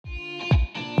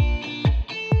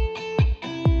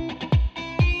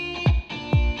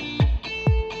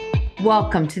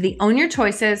Welcome to the Own Your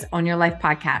Choices, Own Your Life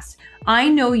podcast. I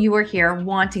know you are here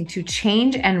wanting to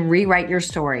change and rewrite your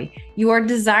story. You are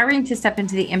desiring to step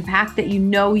into the impact that you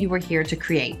know you are here to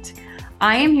create.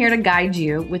 I am here to guide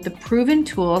you with the proven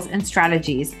tools and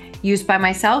strategies used by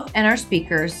myself and our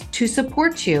speakers to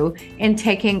support you in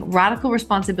taking radical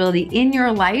responsibility in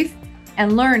your life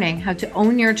and learning how to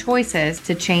own your choices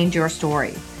to change your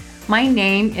story. My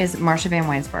name is Marsha Van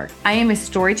Weinsberg. I am a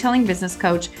storytelling business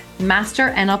coach, master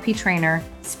NLP trainer,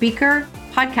 speaker,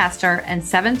 podcaster, and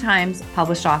 7 times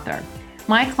published author.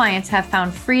 My clients have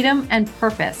found freedom and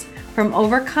purpose from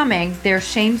overcoming their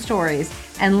shame stories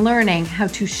and learning how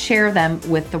to share them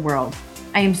with the world.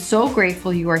 I am so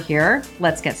grateful you are here.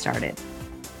 Let's get started.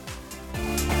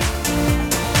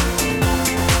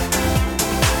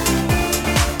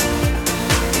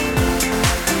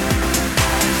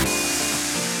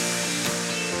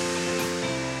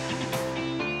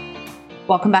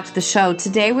 Welcome back to the show.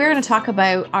 Today, we're going to talk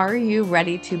about, are you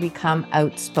ready to become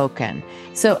outspoken?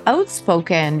 So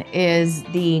Outspoken is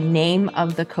the name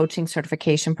of the coaching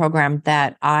certification program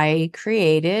that I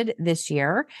created this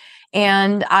year.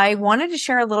 And I wanted to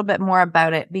share a little bit more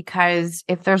about it because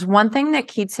if there's one thing that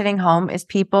keeps hitting home is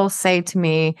people say to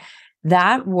me,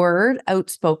 that word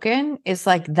outspoken is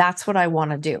like, that's what I want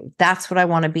to do. That's what I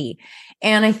want to be.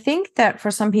 And I think that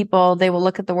for some people, they will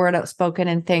look at the word outspoken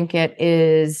and think it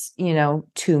is,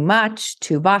 too much,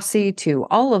 too bossy, too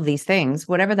all of these things,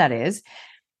 whatever that is.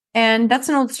 And that's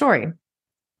an old story.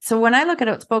 So when I look at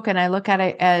outspoken, I look at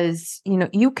it as,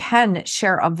 you can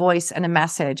share a voice and a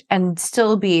message and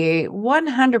still be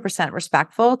 100%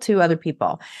 respectful to other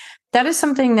people. That is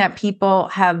something that people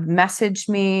have messaged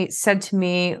me, said to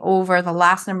me over the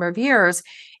last number of years,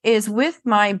 is with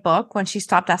my book, When She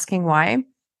Stopped Asking Why,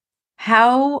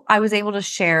 how I was able to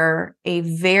share a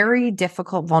very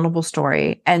difficult, vulnerable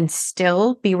story and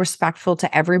still be respectful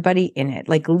to everybody in it,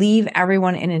 like leave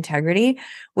everyone in integrity,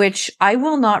 which I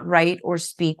will not write or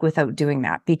speak without doing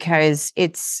that, because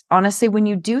it's honestly, when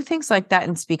you do things like that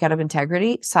and speak out of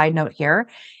integrity, side note here,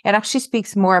 it actually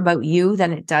speaks more about you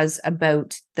than it does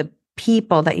about the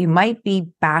people that you might be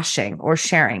bashing or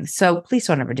sharing. So please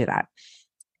don't ever do that.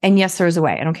 And yes, there is a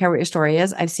way. I don't care what your story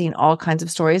is. I've seen all kinds of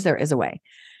stories. There is a way.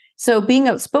 So being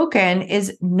outspoken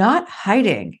is not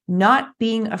hiding, not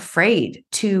being afraid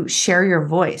to share your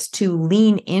voice, to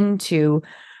lean into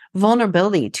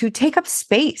vulnerability, to take up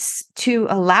space, to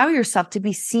allow yourself to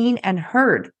be seen and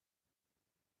heard,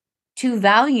 to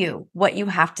value what you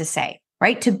have to say,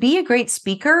 right? To be a great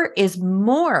speaker is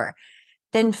more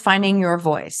than finding your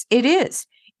voice. It is.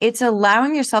 It's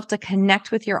allowing yourself to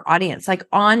connect with your audience, like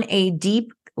on a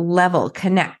deep level,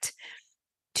 connect.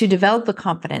 To develop the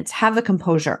confidence, have the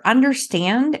composure,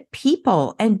 understand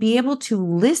people, and be able to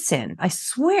listen. I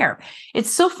swear, it's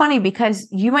so funny because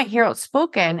you might hear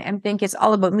outspoken and think it's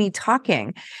all about me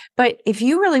talking. But if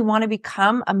you really want to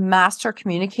become a master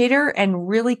communicator and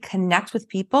really connect with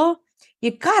people,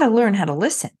 you got to learn how to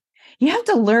listen. You have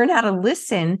to learn how to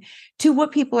listen to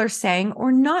what people are saying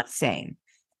or not saying.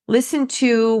 Listen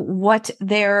to what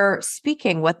they're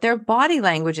speaking, what their body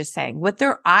language is saying, what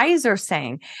their eyes are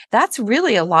saying. That's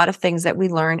really a lot of things that we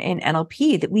learn in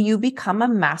NLP, that you become a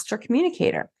master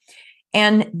communicator.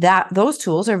 And that those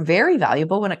tools are very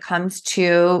valuable when it comes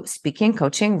to speaking,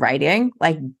 coaching, writing,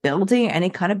 like building any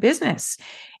kind of business.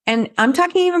 And I'm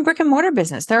talking even brick and mortar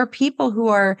business. There are people who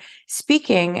are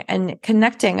speaking and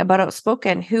connecting about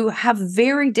outspoken who have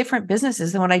very different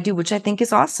businesses than what I do, which I think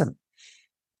is awesome.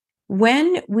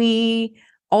 When we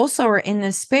also are in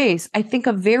this space, I think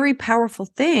a very powerful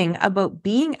thing about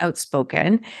being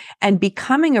outspoken and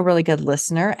becoming a really good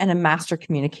listener and a master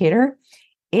communicator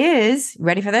is,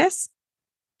 ready for this?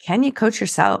 Can you coach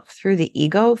yourself through the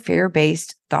ego,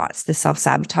 fear-based thoughts, the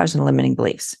self-sabotage and limiting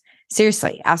beliefs?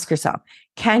 Seriously, ask yourself,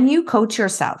 can you coach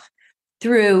yourself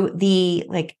through the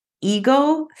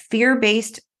ego,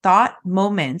 fear-based thought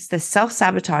moments, the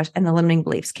self-sabotage and the limiting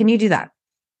beliefs? Can you do that?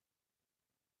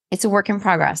 It's a work in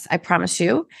progress, I promise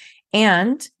you.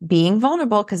 And being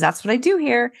vulnerable, because that's what I do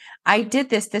here. I did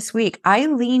this week. I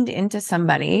leaned into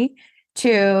somebody,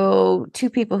 to two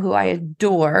people who I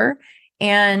adore,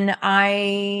 and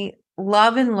I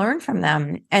love and learn from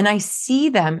them. And I see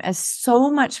them as so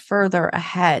much further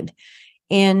ahead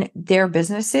in their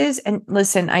businesses. And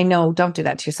listen, I know, don't do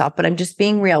that to yourself, but I'm just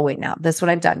being real right now. That's what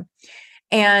I've done.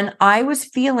 And I was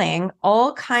feeling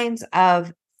all kinds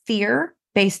of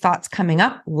fear-based thoughts coming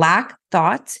up, lack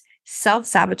thoughts,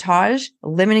 self-sabotage,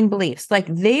 limiting beliefs. Like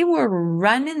they were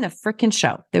running the freaking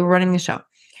show. They were running the show.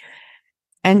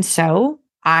 And so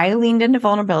I leaned into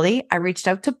vulnerability. I reached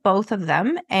out to both of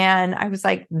them and I was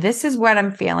like, this is what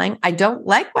I'm feeling. I don't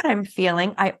like what I'm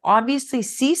feeling. I obviously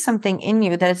see something in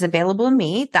you that is available to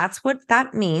me. That's what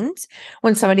that means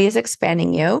when somebody is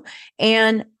expanding you.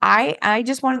 And I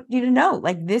just want you to know,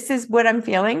 like, this is what I'm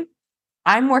feeling.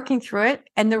 I'm working through it.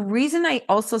 And the reason I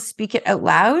also speak it out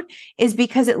loud is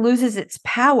because it loses its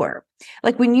power.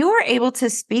 Like when you are able to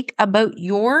speak about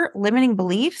your limiting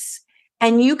beliefs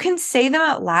and you can say them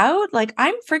out loud, like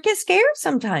I'm freaking scared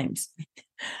sometimes.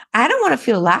 I don't want to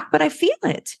feel lack, but I feel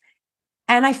it.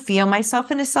 And I feel myself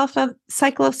in a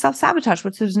cycle of self-sabotage,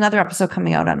 which there's another episode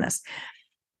coming out on this.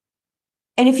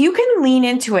 And if you can lean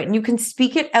into it and you can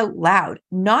speak it out loud,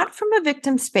 not from a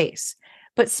victim space,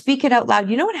 but speak it out loud,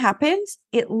 you know what happens?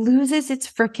 It loses its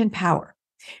freaking power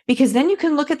because then you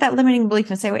can look at that limiting belief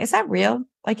and say, wait, is that real?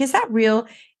 Like, is that real?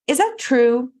 Is that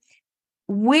true?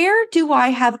 Where do I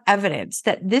have evidence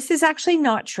that this is actually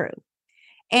not true?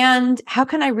 And how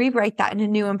can I rewrite that in a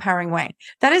new empowering way?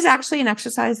 That is actually an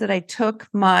exercise that I took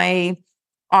my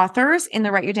authors in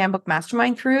the Write Your Damn Book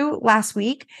Mastermind through last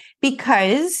week,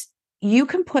 because you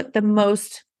can put the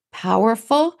most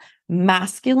powerful,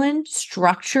 masculine,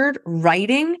 structured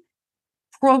writing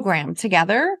program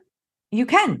together. You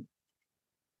can.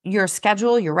 Your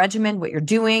schedule, your regimen, what you're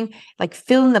doing, like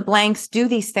fill in the blanks, do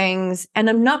these things. And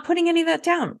I'm not putting any of that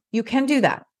down. You can do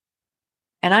that.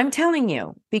 And I'm telling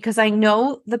you, because I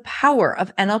know the power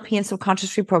of NLP and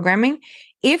subconscious reprogramming,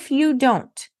 if you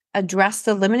don't address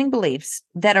the limiting beliefs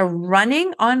that are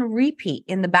running on repeat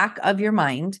in the back of your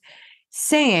mind,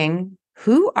 saying,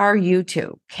 who are you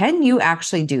to? Can you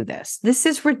actually do this? This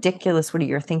is ridiculous what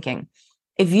you're thinking.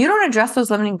 If you don't address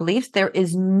those limiting beliefs, there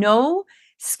is no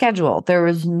schedule. There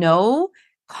is no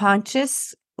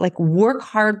conscious, like work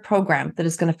hard program that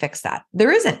is going to fix that.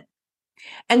 There isn't.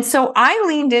 And so I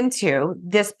leaned into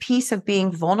this piece of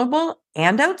being vulnerable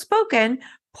and outspoken,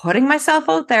 putting myself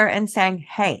out there and saying,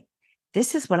 hey,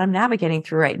 this is what I'm navigating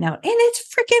through right now. And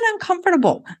it's freaking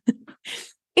uncomfortable.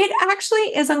 It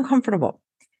actually is uncomfortable.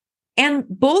 And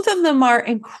both of them are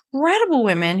incredible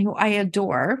women who I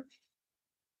adore.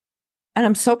 And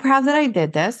I'm so proud that I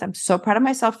did this. I'm so proud of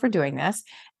myself for doing this.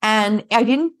 And I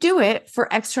didn't do it for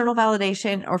external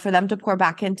validation or for them to pour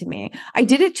back into me. I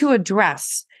did it to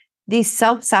address the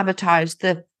self-sabotage,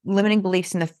 the limiting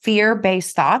beliefs and the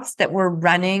fear-based thoughts that were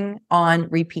running on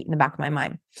repeat in the back of my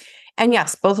mind. And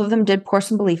yes, both of them did pour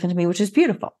some belief into me, which is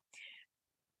beautiful.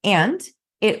 And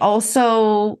it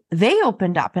also, they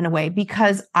opened up in a way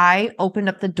because I opened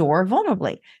up the door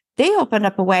vulnerably. They opened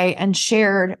up a way and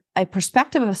shared a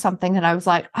perspective of something that I was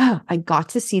like, oh, I got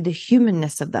to see the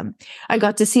humanness of them. I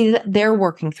got to see that they're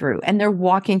working through and they're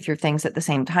walking through things at the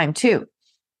same time too.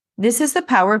 This is the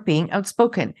power of being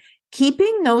outspoken.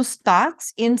 Keeping those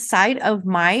thoughts inside of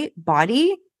my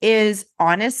body is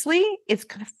honestly, it's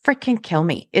going to freaking kill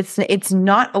me. It's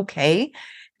not okay.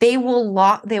 They will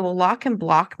lock and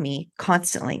block me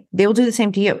constantly. They will do the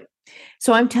same to you.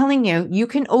 So I'm telling you, you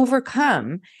can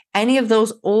overcome any of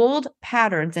those old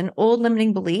patterns and old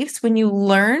limiting beliefs when you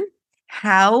learn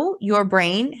how your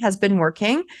brain has been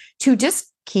working to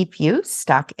just keep you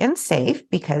stuck and safe,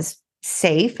 because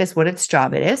safe is what its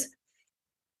job it is.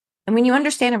 And when you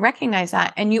understand and recognize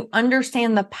that, and you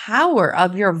understand the power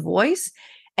of your voice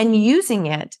and using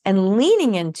it and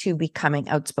leaning into becoming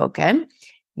outspoken,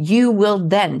 you will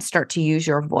then start to use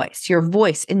your voice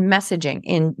in messaging,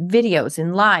 in videos,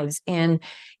 in lives, in,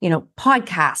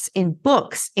 podcasts, in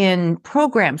books, in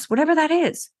programs, whatever that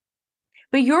is.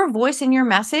 But your voice and your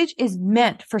message is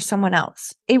meant for someone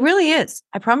else. It really is.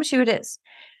 I promise you it is.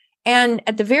 And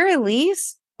at the very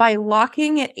least, by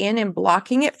locking it in and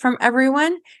blocking it from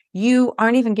everyone, you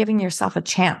aren't even giving yourself a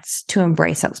chance to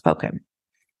embrace outspoken.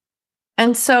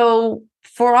 And so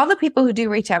for all the people who do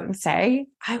reach out and say,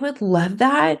 I would love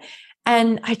that,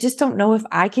 and I just don't know if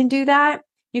I can do that,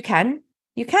 you can.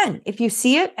 If you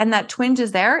see it and that twinge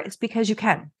is there, it's because you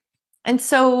can. And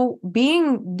so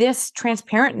being this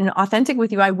transparent and authentic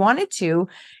with you, I wanted to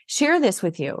share this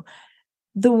with you.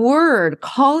 The word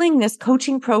calling this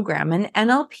coaching program an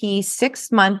NLP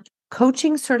 6-month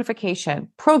coaching certification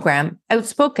program,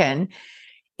 Outspoken,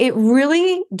 it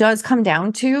really does come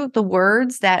down to the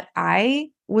words that I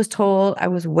was told I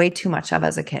was way too much of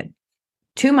as a kid.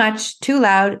 Too much, too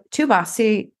loud, too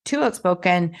bossy, too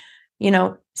outspoken,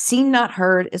 seen, not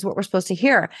heard is what we're supposed to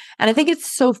hear. And I think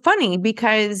it's so funny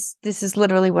because this is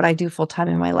literally what I do full time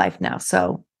in my life now.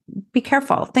 So be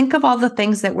careful. Think of all the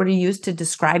things that were used to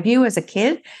describe you as a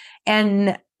kid,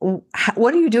 and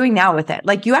what are you doing now with it?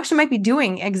 Like, you actually might be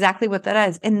doing exactly what that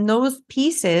is. And those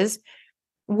pieces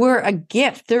were a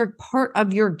gift. They're part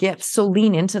of your gift. So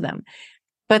lean into them.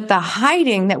 But the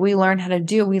hiding that we learn how to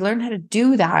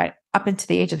do that up into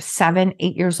the age of 7,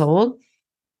 8 years old.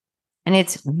 And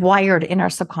it's wired in our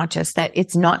subconscious that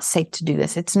it's not safe to do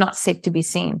this. It's not safe to be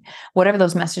seen, whatever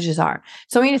those messages are.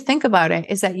 So when you think about it,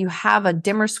 is that you have a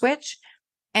dimmer switch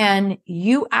and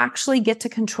you actually get to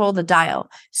control the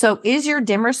dial. So is your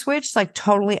dimmer switch like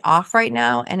totally off right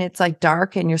now? And it's like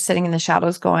dark and you're sitting in the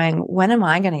shadows going, when am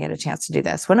I going to get a chance to do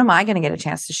this? When am I going to get a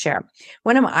chance to share?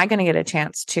 When am I going to get a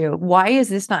chance to, why is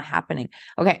this not happening?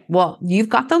 Okay. Well, you've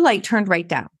got the light turned right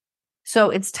down. So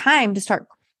it's time to start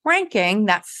cranking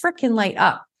that freaking light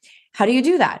up. How do you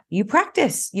do that? You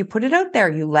practice, you put it out there,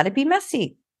 you let it be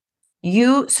messy.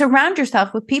 You surround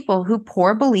yourself with people who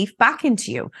pour belief back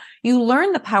into you. You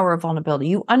learn the power of vulnerability.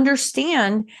 You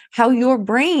understand how your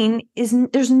brain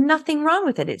there's nothing wrong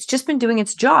with it. It's just been doing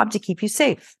its job to keep you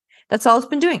safe. That's all it's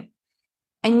been doing.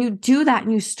 And you do that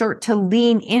and you start to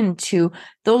lean into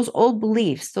those old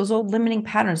beliefs, those old limiting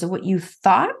patterns of what you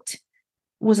thought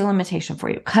was a limitation for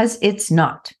you, because it's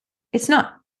not. It's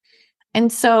not.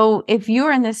 And so if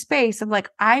you're in this space of like,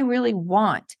 I really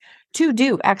want to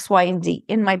do X, Y, and Z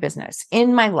in my business,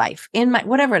 in my life, in my,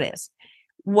 whatever it is,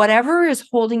 whatever is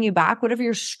holding you back, whatever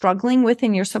you're struggling with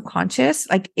in your subconscious,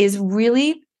 like is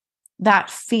really that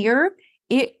fear.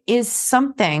 It is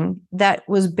something that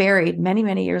was buried many,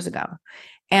 many years ago.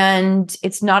 And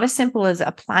it's not as simple as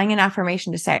applying an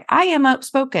affirmation to say, I am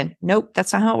outspoken. Nope,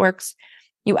 that's not how it works.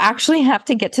 You actually have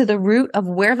to get to the root of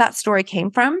where that story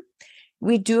came from.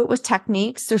 We do it with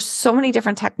techniques. There's so many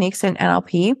different techniques in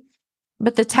NLP,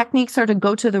 but the techniques are to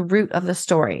go to the root of the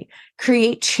story,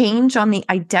 create change on the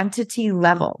identity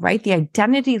level, right? The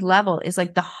identity level is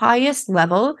like the highest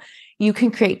level you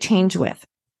can create change with.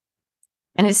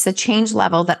 And it's the change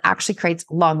level that actually creates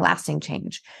long-lasting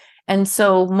change. And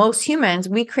so most humans,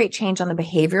 we create change on the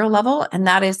behavioral level. And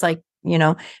that is like,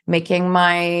 making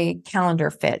my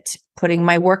calendar fit, putting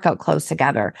my workout clothes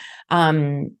together,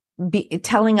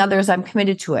 telling others I'm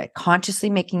committed to it,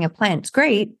 consciously making a plan. It's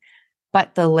great,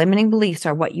 but the limiting beliefs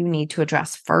are what you need to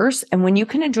address first. And when you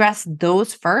can address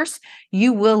those first,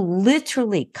 you will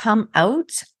literally come out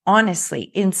honestly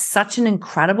in such an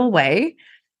incredible way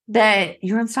that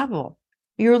you're unstoppable.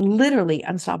 You're literally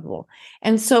unstoppable.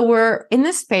 And so we're in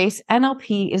this space.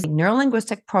 NLP is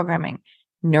neuro-linguistic programming.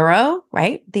 Neuro,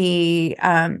 right? The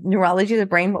neurology of the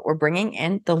brain, what we're bringing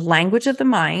in, the language of the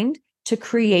mind to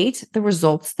create the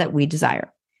results that we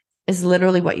desire is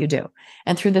literally what you do.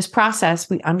 And through this process,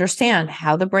 we understand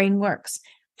how the brain works,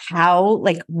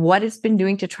 what it's been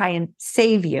doing to try and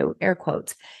save you, air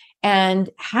quotes, and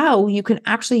how you can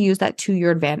actually use that to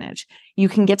your advantage. You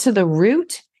can get to the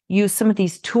root, use some of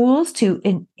these tools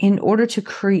in order to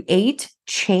create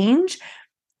change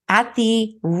at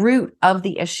the root of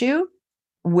the issue,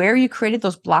 where you created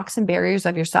those blocks and barriers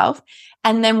of yourself.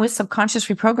 And then with subconscious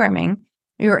reprogramming,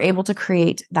 you're able to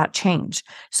create that change.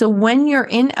 So when you're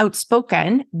in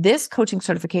Outspoken, this coaching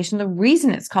certification, the reason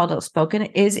it's called Outspoken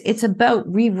is it's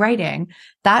about rewriting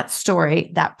that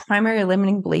story, that primary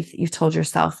limiting belief that you've told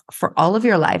yourself for all of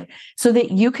your life, so that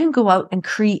you can go out and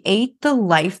create the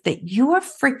life that you are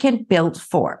freaking built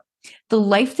for, the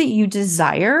life that you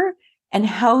desire, and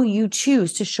how you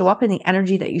choose to show up in the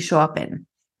energy that you show up in.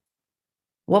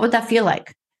 What would that feel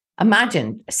like?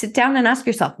 Imagine, sit down and ask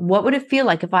yourself, what would it feel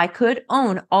like if I could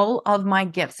own all of my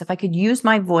gifts? If I could use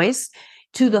my voice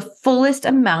to the fullest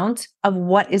amount of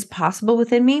what is possible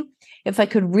within me? If I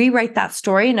could rewrite that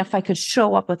story and if I could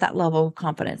show up with that level of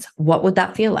confidence, what would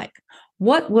that feel like?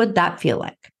 What would that feel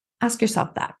like? Ask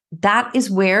yourself that. That is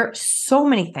where so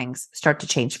many things start to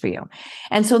change for you.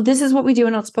 And so this is what we do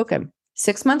in Outspoken.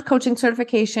 6-month coaching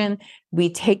certification. We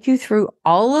take you through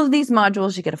all of these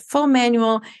modules. You get a full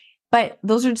manual, but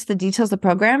those are just the details of the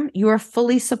program. You are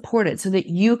fully supported so that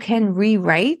you can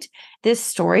rewrite this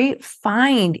story,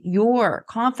 find your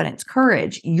confidence,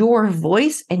 courage, your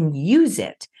voice, and use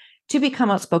it to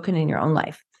become outspoken in your own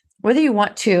life. Whether you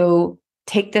want to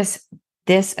take this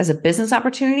as a business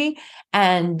opportunity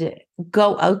and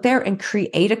go out there and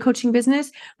create a coaching business,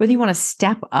 whether you want to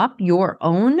step up your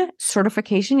own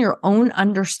certification, your own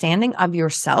understanding of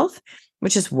yourself,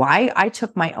 which is why I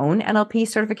took my own NLP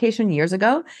certification years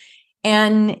ago.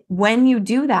 And when you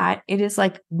do that, it is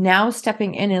like now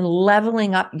stepping in and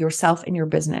leveling up yourself in your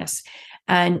business,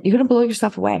 and you're going to blow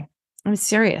yourself away. I'm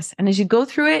serious. And as you go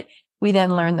through it, we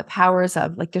then learn the powers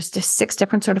of, like, there's just 6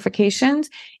 different certifications.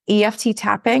 EFT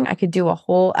tapping. I could do a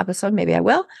whole episode, maybe I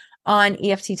will, on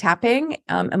EFT tapping,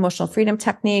 emotional freedom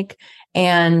technique,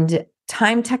 and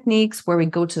time techniques where we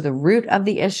go to the root of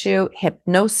the issue,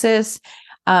 hypnosis,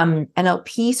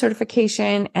 NLP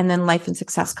certification, and then life and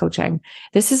success coaching.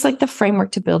 This is like the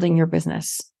framework to building your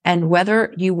business. And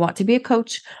whether you want to be a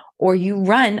coach or you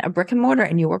run a brick and mortar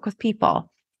and you work with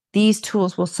people, these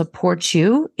tools will support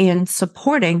you in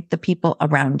supporting the people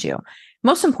around you.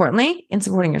 Most importantly, in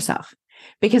supporting yourself.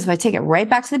 Because if I take it right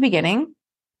back to the beginning,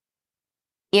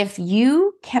 if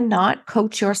you cannot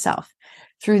coach yourself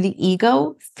through the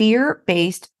ego,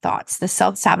 fear-based thoughts, the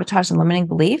self-sabotage and limiting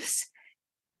beliefs,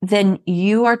 then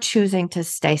you are choosing to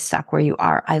stay stuck where you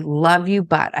are. I love you,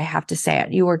 but I have to say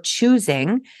it. You are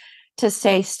choosing to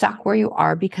stay stuck where you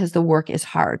are because the work is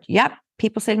hard. Yep.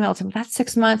 People say to me all the time, that's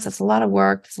 6 months. That's a lot of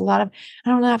work. It's a lot of,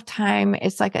 I don't have time.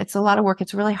 It's a lot of work.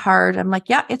 It's really hard. I'm like,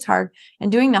 yeah, it's hard.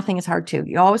 And doing nothing is hard too.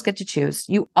 You always get to choose.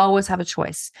 You always have a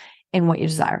choice in what you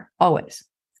desire. Always.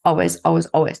 Always, always,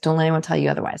 always. Don't let anyone tell you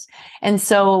otherwise. And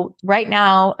so right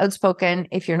now, Outspoken,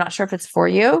 if you're not sure if it's for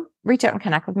you, reach out and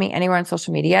connect with me anywhere on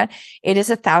social media. It is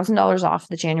 $1,000 off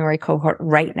the January cohort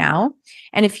right now.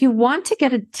 And if you want to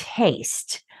get a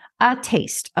taste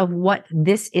of what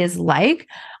this is like,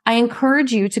 I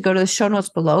encourage you to go to the show notes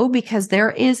below because there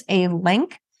is a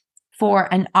link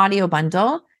for an audio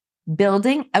bundle,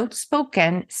 Building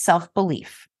Outspoken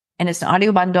Self-Belief. And it's an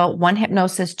audio bundle, 1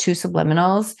 hypnosis, 2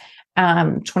 subliminals,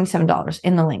 $27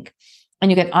 in the link,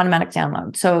 and you get automatic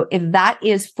download. So if that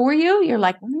is for you, you're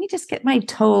like, let me just get my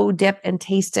toe dip and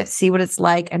taste it, see what it's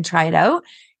like and try it out.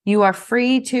 You are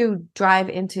free to drive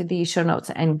into the show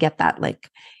notes and get that link.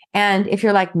 And if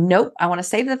you're like, nope, I want to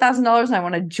save the $1,000 and I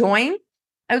want to join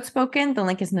Outspoken, the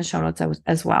link is in the show notes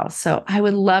as well. So I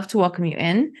would love to welcome you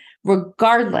in.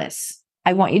 Regardless,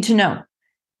 I want you to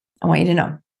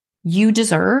know, you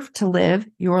deserve to live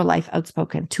your life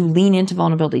outspoken, to lean into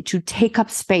vulnerability, to take up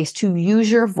space, to use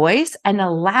your voice and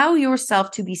allow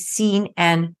yourself to be seen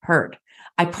and heard.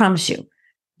 I promise you,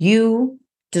 you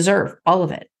deserve all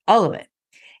of it, all of it.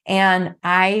 And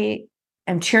I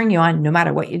am cheering you on no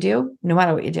matter what you do, no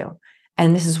matter what you do.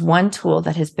 And this is one tool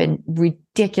that has been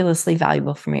ridiculously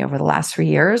valuable for me over the last 3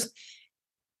 years,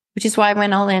 which is why I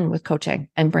went all in with coaching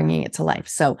and bringing it to life.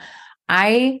 So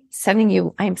I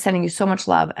am sending you so much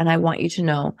love. And I want you to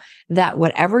know that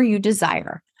whatever you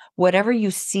desire, whatever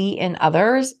you see in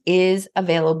others is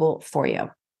available for you.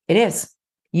 It is.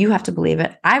 You have to believe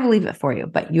it. I believe it for you,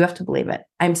 but you have to believe it.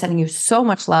 I'm sending you so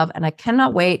much love and I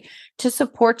cannot wait to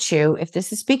support you if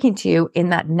this is speaking to you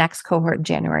in that next cohort in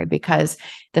January, because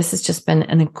this has just been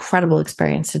an incredible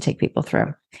experience to take people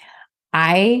through.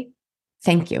 I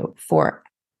thank you for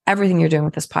everything you're doing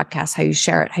with this podcast, how you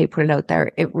share it, how you put it out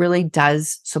there. It really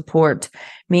does support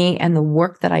me and the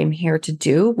work that I'm here to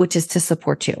do, which is to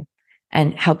support you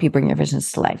and help you bring your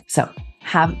visions to life. So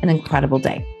have an incredible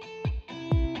day.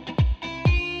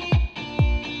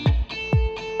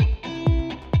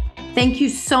 Thank you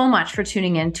so much for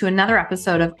tuning in to another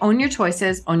episode of Own Your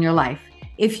Choices, Own Your Life.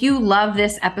 If you love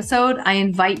this episode, I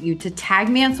invite you to tag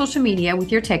me on social media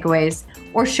with your takeaways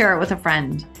or share it with a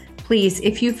friend. Please,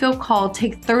 if you feel called,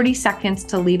 take 30 seconds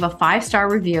to leave a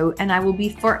 5-star review, and I will be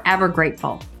forever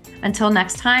grateful. Until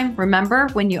next time, remember,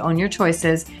 when you own your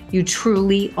choices, you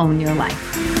truly own your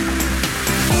life.